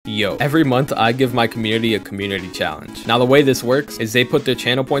Yo, every month I give my community a community challenge. Now the way this works is they put their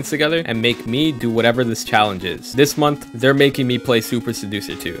channel points together and make me do whatever this challenge is. This month, they're making me play Super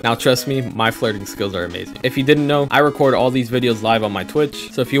Seducer 2. Now trust me, my flirting skills are amazing. If you didn't know, I record all these videos live on my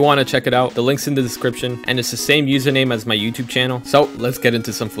Twitch, so if you want to check it out, the link's in the description, and it's the same username as my YouTube channel. So let's get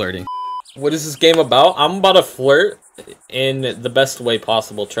into some flirting. What is this game about? I'm about to flirt in the best way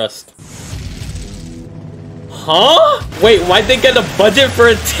possible, trust. Huh? Wait, why'd they get a budget for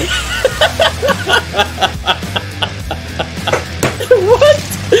a tank?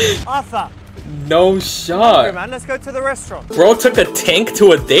 What? Arthur. No shot. Hey man, let's go to the restaurant. Bro took a tank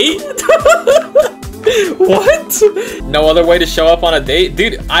to a date? What? No other way to show up on a date?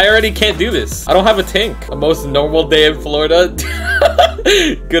 Dude, I already can't do this. I don't have a tank. The most normal day in Florida.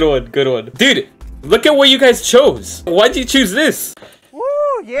 Good one, good one. Dude, look at what you guys chose. Why'd you choose this? Woo,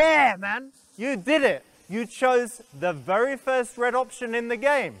 yeah, man. You did it. You chose the very first red option in the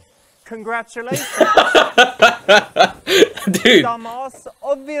game. Congratulations. Dude. Dumbass.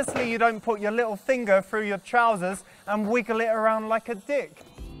 Obviously you don't put your little finger through your trousers and wiggle it around like a dick.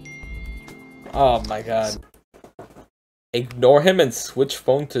 Oh my god. Ignore him and switch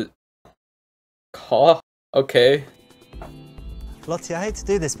phone to call? Okay. Lottie, I hate to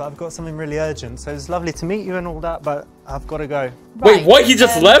do this, but I've got something really urgent. So it's lovely to meet you and all that, but I've got to go. Wait, what? He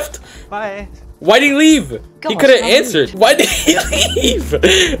just left? Bye. Why'd he leave? He could have answered. Why did he leave?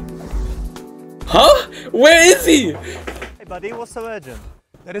 Huh? Where is he? Hey buddy, what's so urgent?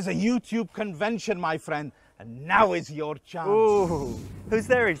 There is a YouTube convention, my friend, and now is your chance. Ooh, who's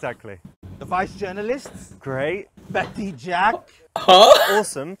there exactly? The vice journalists, Great. Betty Jack, Huh?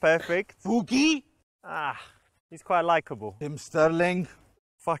 Awesome, perfect. Foogie, Ah, he's quite likable. Tim Sterling,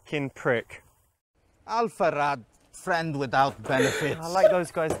 Fucking prick. Alfarad, friend without benefits. I like those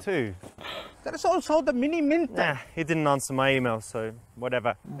guys too. There is also the Mini Minter. Nah, he didn't answer my email, so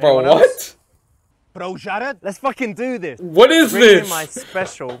whatever. Bro, Anyone what? else? Bro Jared, Let's fucking do this. What is Bring me this? my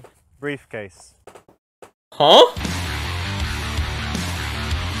special briefcase. Huh?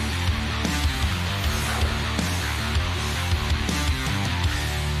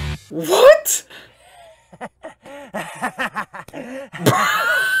 What?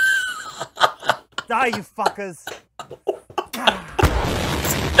 Die, you fuckers!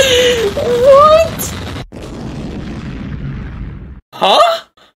 What? Huh?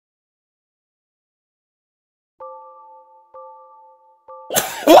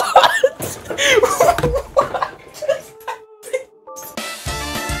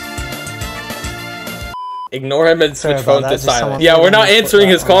 Ignore him and switch phone to silent. Yeah, we're not answering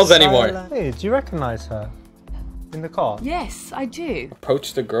his calls anymore. Hey, do you recognize her? In the car? Yes, I do.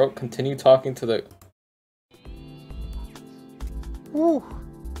 Approach the girl, continue talking to the... Ooh.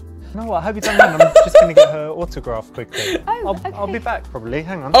 No, what? Have you done that? I'm just gonna get her autograph quickly. Oh, I'll be okay. back probably.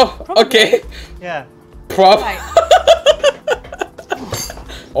 Hang on. Oh, okay. Yeah. Right.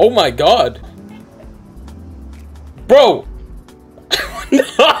 Oh my god. Bro. He's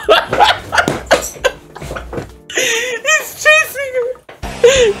chasing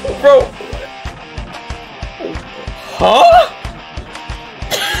her. Bro. Huh?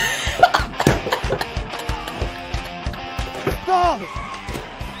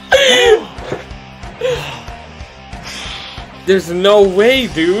 There's no way,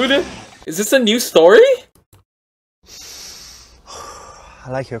 dude. Is this a new story? I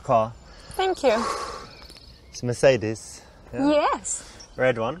like your car. Thank you. It's a Mercedes. Yeah? Yes,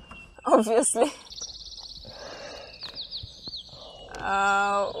 Red one. obviously.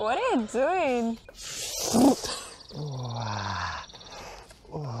 What are you doing?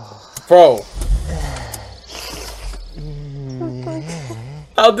 Bro.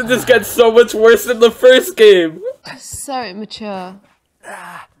 How did this get so much worse than the first game? So immature.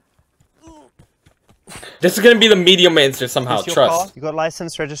 This is gonna be the medium answer somehow, It's your car. trust. You got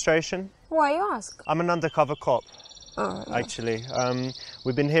license, registration? Why you ask? I'm an undercover cop, Oh, actually.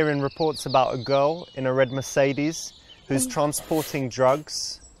 We've been hearing reports about a girl in a red Mercedes who's transporting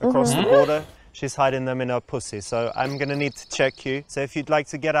drugs across the border. She's hiding them in her pussy, so I'm gonna need to check you. So if you'd like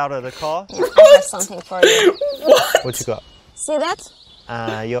to get out of the car. I have something for you. What you got? See that?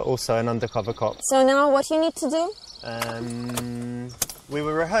 You're also an undercover cop. So now what you need to do? We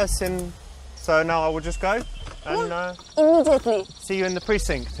were rehearsing, so now I will just go and Immediately. see you in the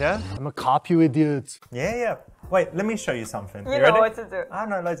precinct, yeah? I'm a cop, you idiot. Yeah. Wait, let me show you something. You ready? know what to do. I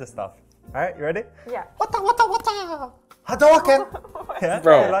know loads of stuff. All right, you ready? Yeah. Wata. Hadouken! Yeah,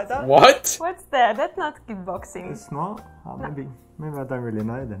 Bro, you like that? what? What's that? That's not kickboxing. It's not? Oh, maybe I don't really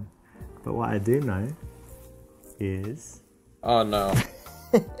know then. But what I do know is... Oh no.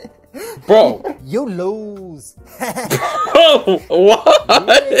 Bro. You lose. Oh,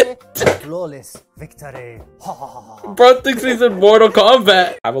 what? Flawless victory. Bro thinks he's in Mortal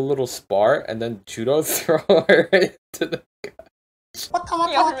Kombat. Have a little spar and then judo throw her into the...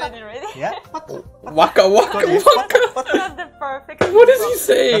 Ready? Yeah. Waka waka waka. Not the perfect. What is he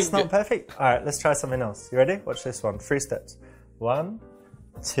saying? That's not perfect. All right, let's try something else. You ready? Watch this one. 3 steps. 1,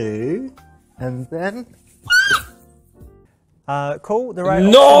 2, and then. Cool. The right.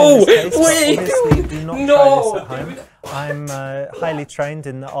 No! option in this case, but Wait! obviously, do not No! try this at home. I'm highly trained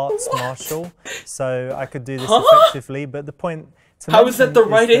in the arts martial, so I could do this effectively. But the point. How is that the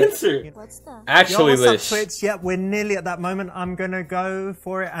right answer? What's that? Actually, Yo, what's up, Lish. Twitch? Yep, we're nearly at that moment. I'm gonna go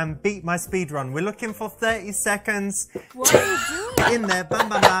for it and beat my speed run. We're looking for 30 seconds. What are you doing? In there, bam,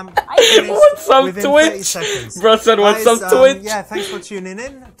 bam, bam. What's up, Within 30 Twitch? seconds. Bro said, what's Guys, up, Twitch? Yeah, thanks for tuning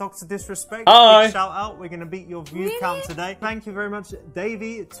in. Dr. Disrespect, Hi. big shout out. We're gonna beat your view count today. Thank you very much,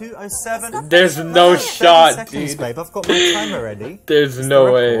 Davey207. There's no 30 shot, seconds, dude. babe. I've got my timer ready. There's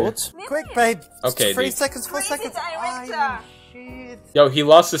no way. Record. Quick, babe. Okay, 3 dude. seconds, 4 seconds. director. Ay, shit. Yo, he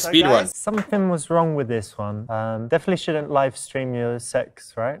lost the So speed run. guys, something was wrong with this one. Definitely shouldn't live stream your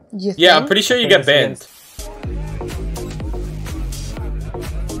sex, right? Yeah, I'm pretty sure you get banned.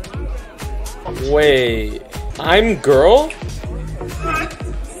 Wait, I'm girl?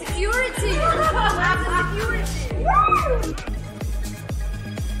 Security.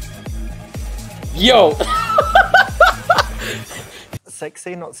 Yo!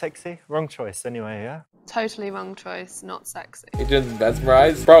 Sexy, not sexy? Wrong choice anyway, yeah? Totally wrong choice, not sexy. You just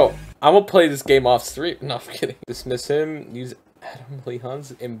mesmerized? Bro, I'm gonna play this game off stream. No, I'm kidding. Dismiss him. Use Adam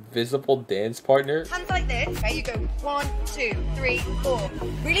Leon's invisible dance partner. Hands like this. Okay, you go 1, 2, 3, 4.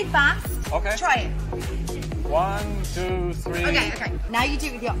 Really fast. Okay. Try it. 1, 2, 3. Okay. Now you do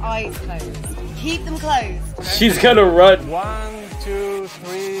it with your eyes closed. Keep them closed. She's gonna run. 1, 2,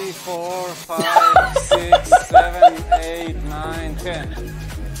 3, 4, 5, 6, 7, 8, 9, 10.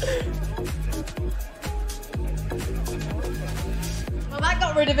 Well, that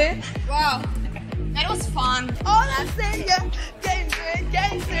got rid of it. Wow. That was fun. Oh, that's it, yeah.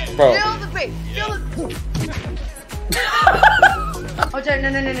 Get into it. Bro. Feel the beat. Oh, Joe,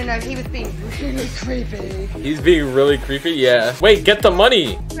 no. He was being really creepy. He's being really creepy, yeah. Wait, get the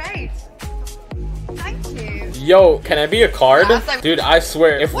money. Great. Thank you. Yo, can I be a card? Yeah, so- Dude, I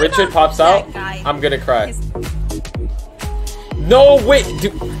swear, if What Richard about pops that out, guy? I'm gonna cry. No, wait,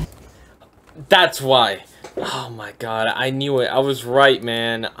 dude. That's why. Oh my god, I knew it. I was right,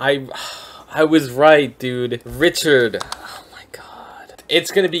 man. I was right, dude. Richard. Oh my god.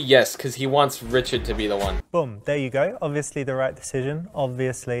 It's gonna be yes, because he wants Richard to be the one. Boom, there you go. Obviously the right decision.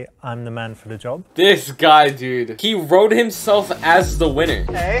 Obviously, I'm the man for the job. This guy, dude. He wrote himself as the winner.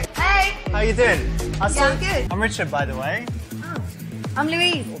 Hey, Hey, how you doing? I'm good. I'm Richard, by the way. I'm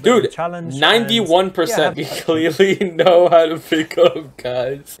Louise. Dude, Challenge 91%. and- You clearly know how to pick up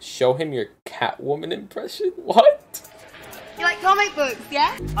guys. Show him your Catwoman impression? What? You like comic books,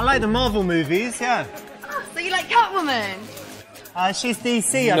 yeah? I like the Marvel movies, yeah. Oh, so you like Catwoman? She's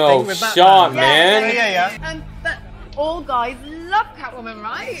DC, I No think, with shot, Batman. man. Yeah. But all guys love Catwoman,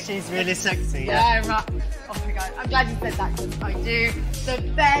 right? She's really sexy, yeah. Yeah, right. Oh my god, I'm glad you said that because I do the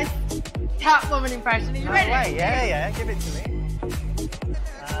best Catwoman impression. Are you ready? Wait, yeah, give it to me.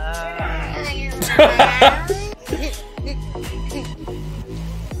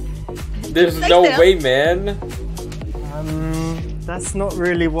 There's Stay no still. way, man. That's not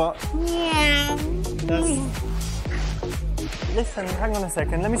really what... Yeah. That's... Listen, hang on a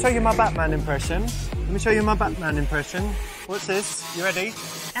second. Let me show you my Batman impression. What's this? You ready?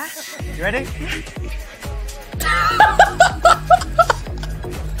 You ready?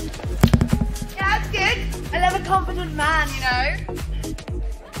 Yeah, that's good. I love a confident man, you know.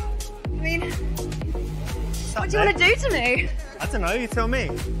 I mean, what do you want to do to me? I don't know, you tell me.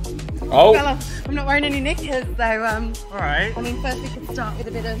 Oh, Well, I'm not wearing any knickers, so Alright. I mean, first we could start with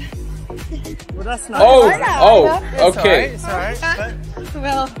a bit of. Well, that's nice. oh, okay. It's alright.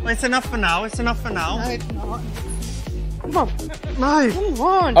 Well, Well, it's enough for now. It's enough for now. no, it's not. Come on. No. Come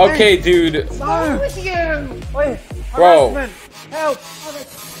on. Okay, dude. What's wrong with you? Wait. Bro. Harassment. Help.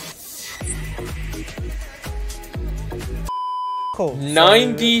 Cool. So,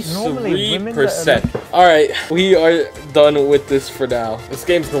 normally women that 93%. Alright, we are done with this for now. This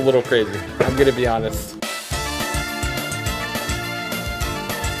game's a little crazy. I'm gonna be honest.